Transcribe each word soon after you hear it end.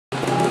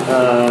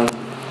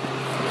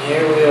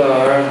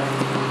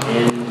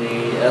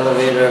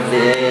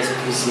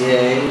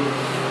ASPCA.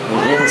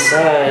 And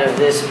inside of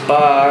this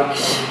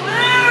box, I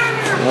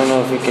don't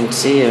know if you can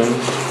see him.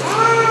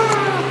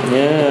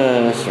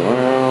 Yes,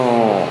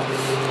 wow.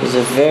 He's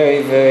a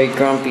very, very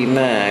grumpy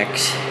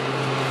Max.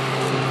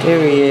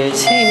 There he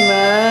is. Hey,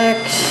 Max.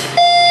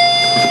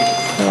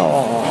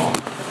 Oh.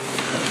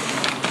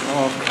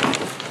 Okay.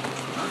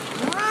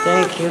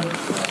 Thank you.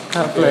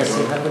 God bless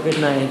you. Have a good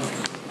night.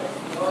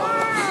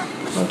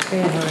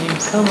 Okay, honey.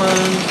 Come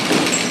on.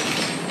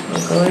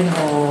 We're going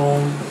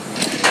home.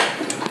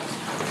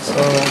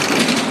 So,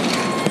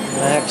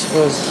 Max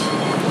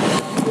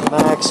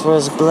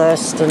was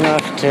blessed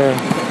enough to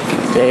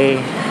stay.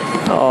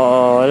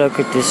 Oh, look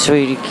at this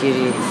sweetie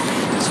kitty.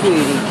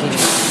 Sweetie kitty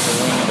in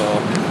the window.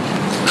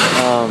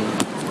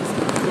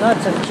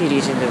 Lots of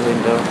kitties in the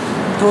window.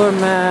 Poor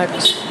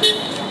Max.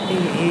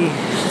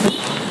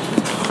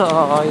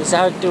 Oh, he's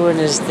out doing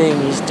his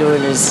thing. He's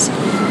doing his,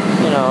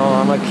 you know,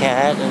 I'm a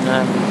cat and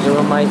I'm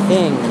doing my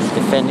thing.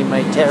 Defending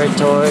my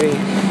territory,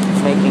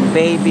 making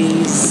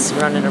babies,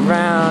 running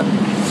around.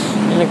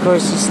 And of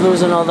course he's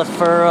losing all the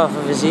fur off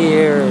of his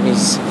ear and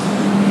he's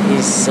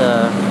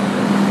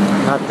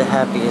not the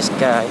happiest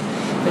guy.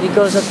 But he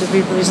goes up to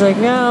people, he's like,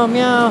 meow,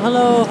 meow,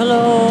 hello,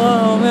 hello,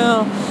 oh,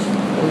 meow.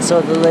 And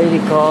so the lady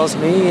calls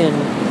me and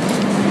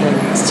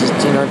it's just,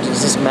 you know,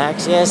 is this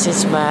Max? Yes,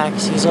 it's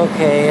Max, he's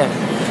okay.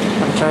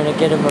 I'm trying to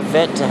get him a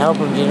vet to help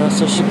him, you know.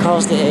 So she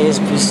calls the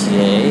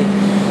ASPCA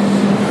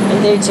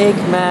and they take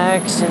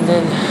Max and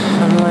then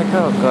I'm like,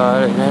 oh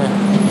God. And then,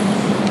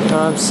 you know,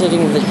 I'm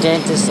sitting in the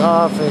dentist's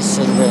office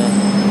and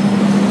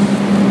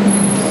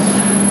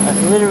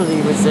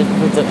literally with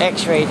the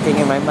x-ray thing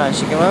in my mouth.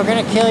 She goes, we're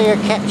going to kill your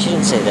cat. She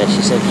didn't say that.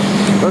 She said,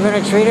 we're going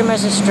to treat him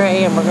as a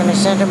stray and we're going to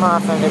send him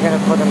off and they're going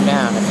to put him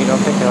down if you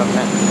don't pick him up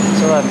now.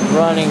 So I'm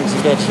running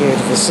to get here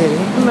to the city.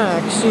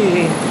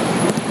 Maxie.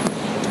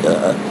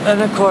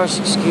 And of course,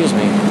 excuse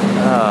me,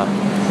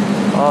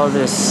 all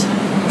this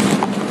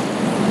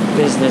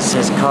business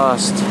has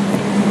cost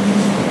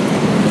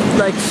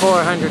like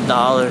 $400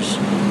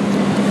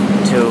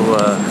 to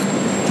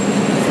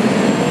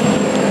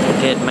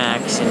get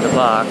Max in the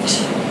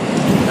box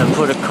and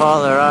put a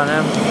collar on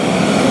him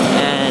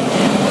and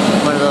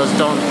one of those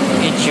don't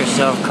itch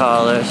yourself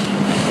collars,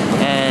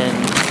 and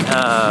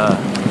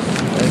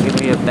they'll give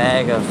me a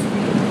bag of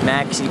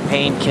Maxi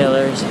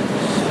painkillers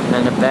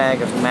and a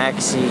bag of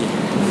Maxi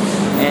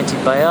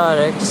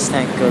antibiotics,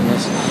 thank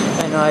goodness.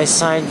 I know I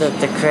signed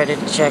the credit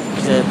check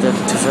for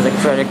the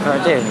credit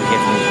card. They didn't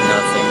give me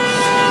nothing,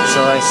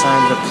 so I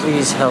signed the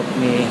please help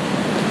me,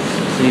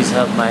 please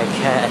help my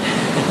cat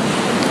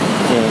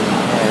thing.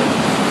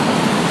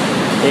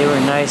 They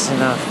were nice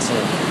enough to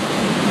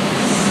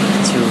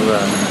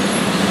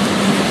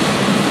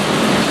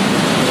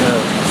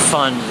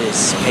fund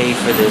this, pay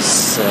for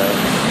this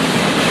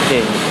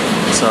thing.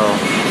 So I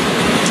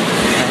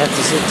have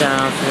to sit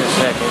down for a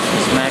second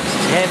because Max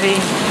is heavy.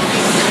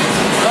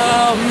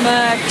 Oh,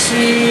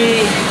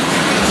 Maxie,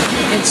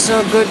 it's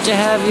so good to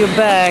have you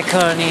back,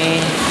 honey.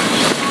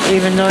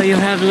 Even though you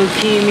have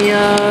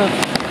leukemia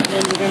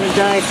and you're gonna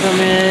die from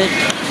it.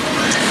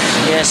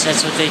 Yes,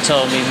 that's what they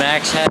told me.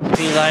 Max had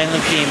feline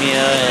leukemia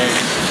and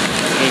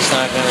he's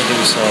not going to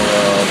do so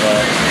well,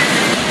 but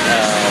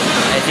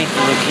I think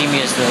the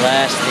leukemia is the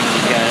last thing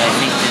he got. I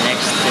think the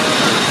next,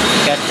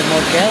 he got the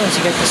Morgellons,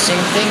 he got the same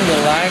thing,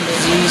 the Lyme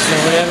disease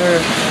or whatever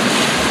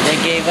they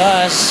gave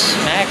us,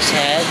 Max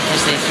had,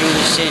 because they threw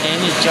the shit in,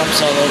 it jumps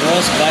all over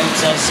us,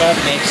 bites us up,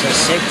 makes us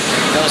sick,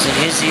 goes in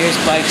his ears,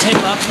 bites him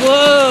up.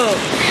 Whoa!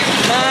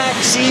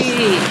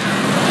 Maxie!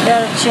 You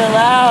gotta chill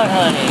out,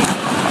 honey.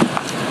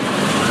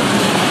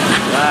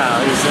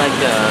 Wow, he's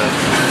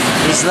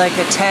like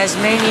a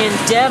Tasmanian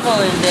devil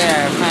in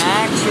there,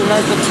 Max. You're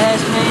like a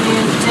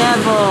Tasmanian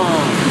devil.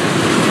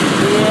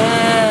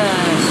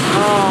 Yes.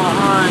 Oh,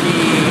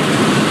 honey.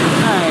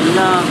 I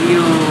love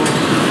you.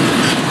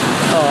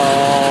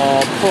 Oh,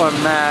 poor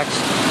Max.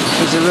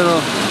 He's a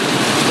little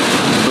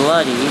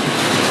bloody.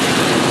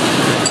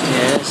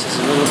 Yes, he's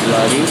a little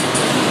bloody.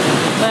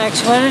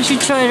 Max, why don't you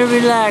try to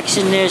relax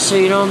in there so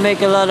you don't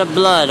make a lot of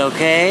blood,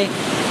 okay?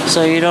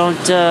 So you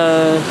don't,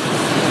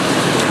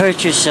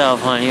 hurt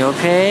yourself, honey,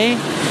 okay?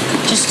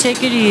 Just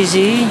take it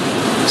easy.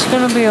 It's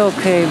gonna be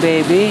okay,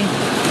 baby.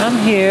 I'm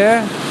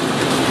here.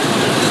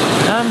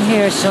 I'm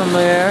here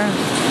somewhere.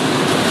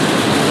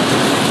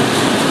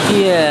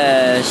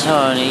 Yes,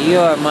 honey,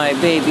 you're my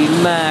baby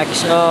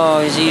Max. Oh,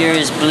 his ear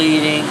is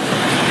bleeding.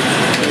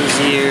 His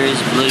ear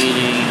is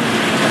bleeding.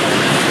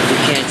 You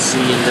can't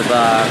see in the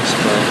box,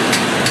 but...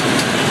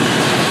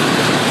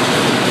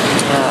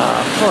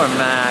 poor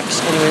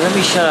Max. Anyway, let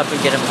me shut up and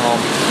get him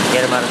home.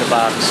 Get him out of the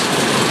box.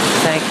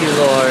 Thank you,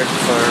 Lord,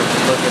 for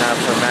looking out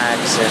for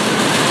Max and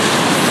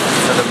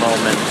for the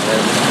moment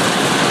and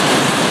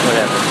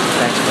whatever.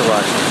 Thanks for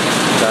watching.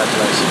 God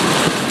bless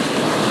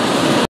you.